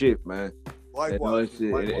know they shit, man. Likewise.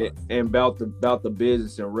 And about the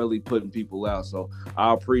business and really putting people out. So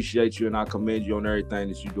I appreciate you and I commend you on everything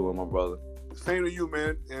that you're doing, my brother. Same to you,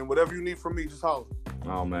 man. And whatever you need from me, just holler.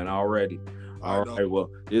 Oh man, already. All right. Well,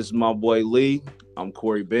 this is my boy Lee. I'm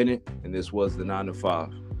Corey Bennett, and this was the 9 to 5.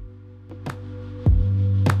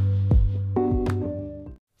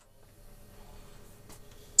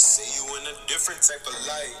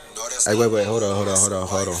 Hey, wait, hold on,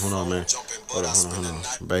 man. Hold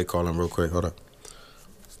on. Babe calling real quick. Hold up.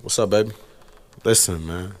 What's up, baby? Listen,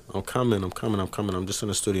 man. I'm coming. I'm just in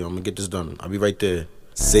the studio. I'm gonna get this done. I'll be right there.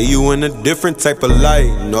 See you in a different type of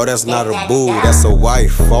light. No, that's not a boo, that's a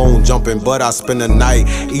wife. Phone jumping, but I spend the night.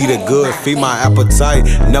 Eat it good, feed my appetite.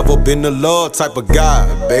 Never been the love type of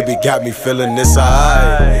guy. Baby got me feeling this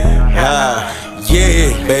high.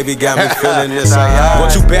 Yeah, baby got me feeling this.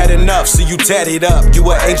 Want you bad enough, see you tatted up. You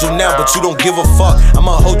an angel now, but you don't give a fuck.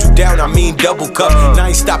 I'ma hold you down, I mean double cup. Now I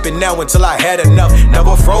ain't stopping now until I had enough.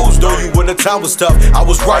 Never froze though you when the time was tough. I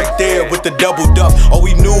was right there with the double duff. All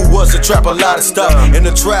we knew was to trap a lot of stuff. In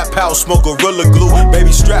the trap house, smoke Gorilla Glue.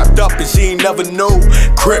 Baby strapped up and she ain't never knew.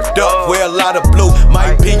 Cripped up, wear a lot of blue.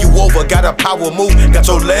 Might pin you over, got a power move. Got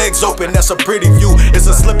your legs open, that's a pretty view. It's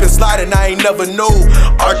a slip and slide and I ain't never knew.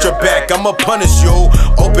 Arch your back, I'ma punish you.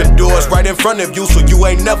 Open doors right in front of you, so you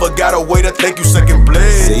ain't never got a way to take you second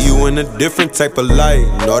place. See you in a different type of light.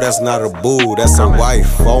 No, that's not a boo, that's a wife.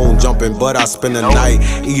 Phone jumping, but I spend the night.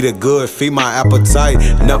 Eat it good, feed my appetite.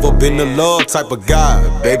 Never been the love type of guy.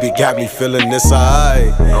 Baby got me feeling this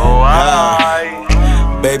high.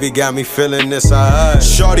 Baby got me feeling this high.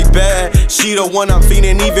 Shorty bad, she the one I'm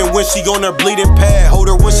feeding even when she on her bleeding pad. Hold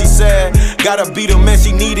her when she sad, gotta be the man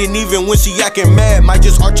she needin' even when she acting mad. Might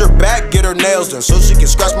just arch her back, get her nails done so she can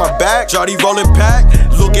scratch my back. Shorty rollin' pack,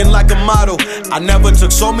 looking like a model. I never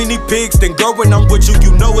took so many pics, then girl when I'm with you,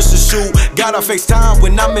 you know it's a shoot. Gotta FaceTime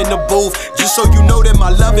when I'm in the booth, just so you know that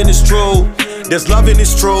my loving is true. This loving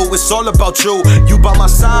is true, it's all about you. You by my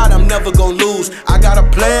side, I'm never gonna lose. I got a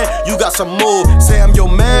plan, you got some move. Say I'm your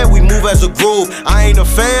man, we move as a group. I ain't a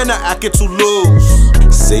fan of acting too loose.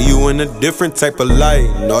 See you in a different type of light.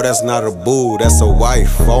 No, that's not a boo, that's a wife.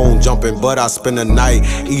 Phone jumping, but I spend the night.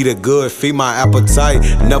 Eat it good, feed my appetite.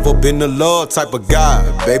 Never been the love type of guy.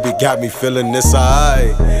 Baby got me feeling this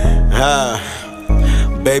high.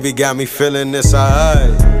 Baby got me feeling this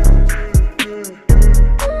high.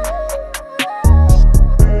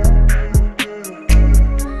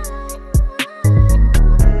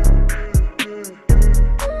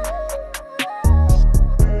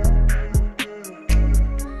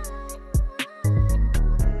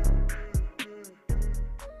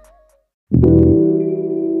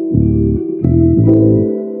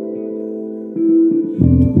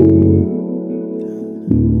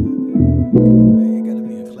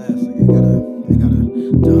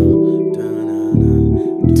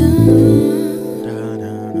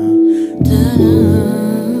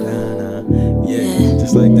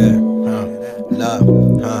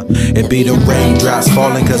 It be the raindrops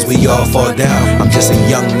falling cause we all fall down. I'm just a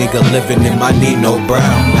young nigga living in my Nino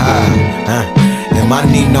Brown. In my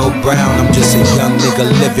Nino Brown, I'm just a young nigga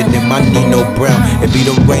living in my Nino Brown. It be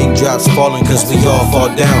the raindrops falling cause we all fall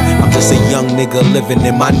down. I'm just a young nigga living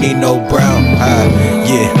in my Nino Brown.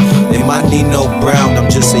 In my Nino Brown, I'm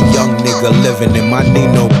just a young nigga living in my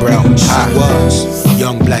Nino Brown. She was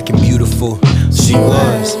young, black, and beautiful. She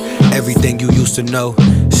was everything you used to know.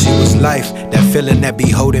 She was life, that feeling that be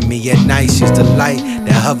holding me at night. She's the light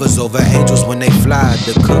that hovers over angels when they fly.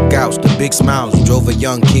 The cookouts, the big smiles, drove a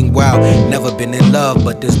young king wild. Never been in love,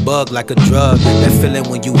 but this bug like a drug. That feeling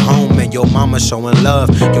when you home and your mama showing love,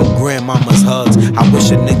 your grandmama's hugs. I wish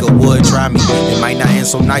a nigga would try me, it might not end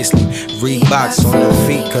so nicely. Reeboks on her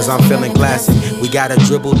feet, cause I'm feeling classy. We gotta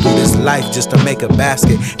dribble through this life just to make a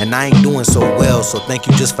basket. And I ain't doing so well, so thank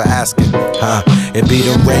you just for asking. It be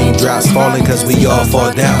the raindrops falling cause we all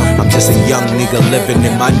fall down. I'm just a young nigga living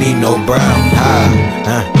in my Nino Brown.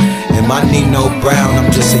 In my Nino Brown, I'm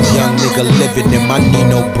just a young nigga living in my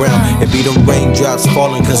Nino Brown. It be the raindrops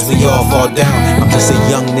falling cause we all fall down. I'm just a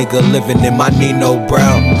young nigga living in my Nino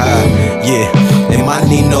Brown. In my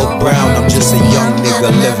Nino Brown, I'm just a young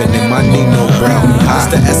nigga living in my Nino Brown. It's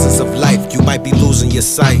the essence of life, you might be losing your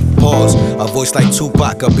sight. Pause, a voice like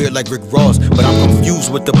Tupac, a beard like Rick Ross. But I'm confused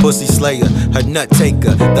with the pussy slayer, her nut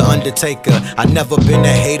taker, the undertaker. I never been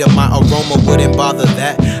a hater, my aroma wouldn't bother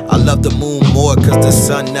that. I love the moon more cause the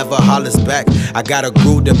sun never hollers back. I got a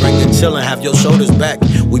groove to bring you chill and have your shoulders back.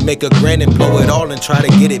 We make a grand and blow it all and try to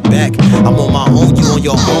get it back. I'm on my own, you on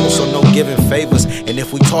your own, so no giving favors. And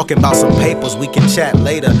if we talking about some papers, we can chat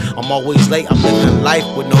later. I'm always late, I'm living life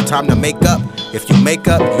with no time to make up. If you make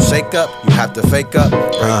up, you shake up, you have to fake up.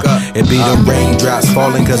 It be the raindrops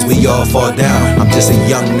falling cause we all fall down. I'm just a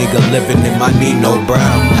young nigga living in my Nino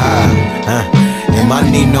Brown. In my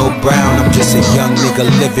Nino Brown, I'm just a young nigga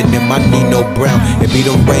living in my Nino Brown. It be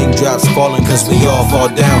the raindrops falling cause we all fall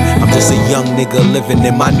down. I'm just a young nigga living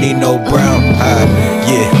in my Nino Brown.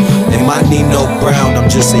 In my Nino Brown, I'm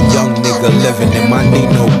just a young nigga living in my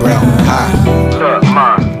Nino Brown. Look,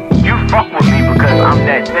 ma, you fuck with me because I'm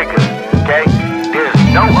that nigga, okay? There's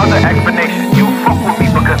no other explanation. You fuck with me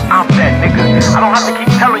because I'm that nigga. I don't have to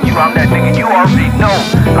keep telling you I'm that nigga. You already know.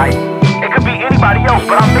 Like, it could be anybody else,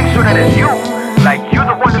 but I'll make sure that it's you. Like, you're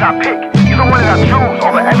the one that I pick. You're the one that I choose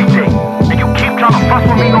over everything. And you keep trying to fuss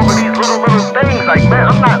with me over these little things. Like, man,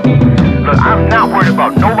 I'm not worried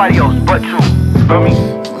about nobody else but you. You feel me?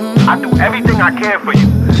 I do everything I can for you.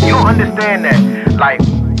 You don't understand that. Like,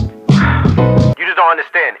 you just don't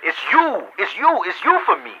understand. It's you. It's you. It's you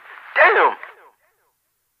for me. Damn.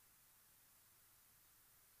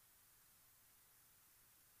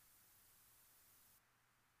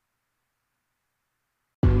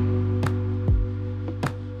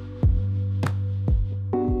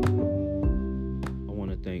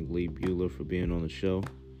 Thank Lee Bueller for being on the show.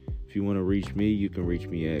 If you want to reach me, you can reach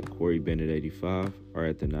me at Corey Bennett 85 or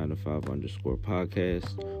at the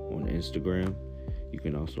 9to5_podcast on Instagram. You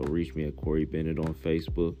can also reach me at Corey Bennett on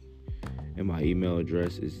Facebook. And my email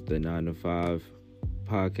address is the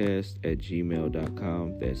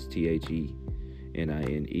 9to5podcast@gmail.com. That's THENINE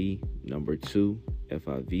 2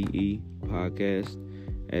 FIVE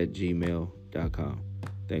podcast@gmail.com.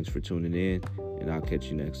 Thanks for tuning in, and I'll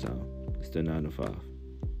catch you next time. It's the 9 to 5.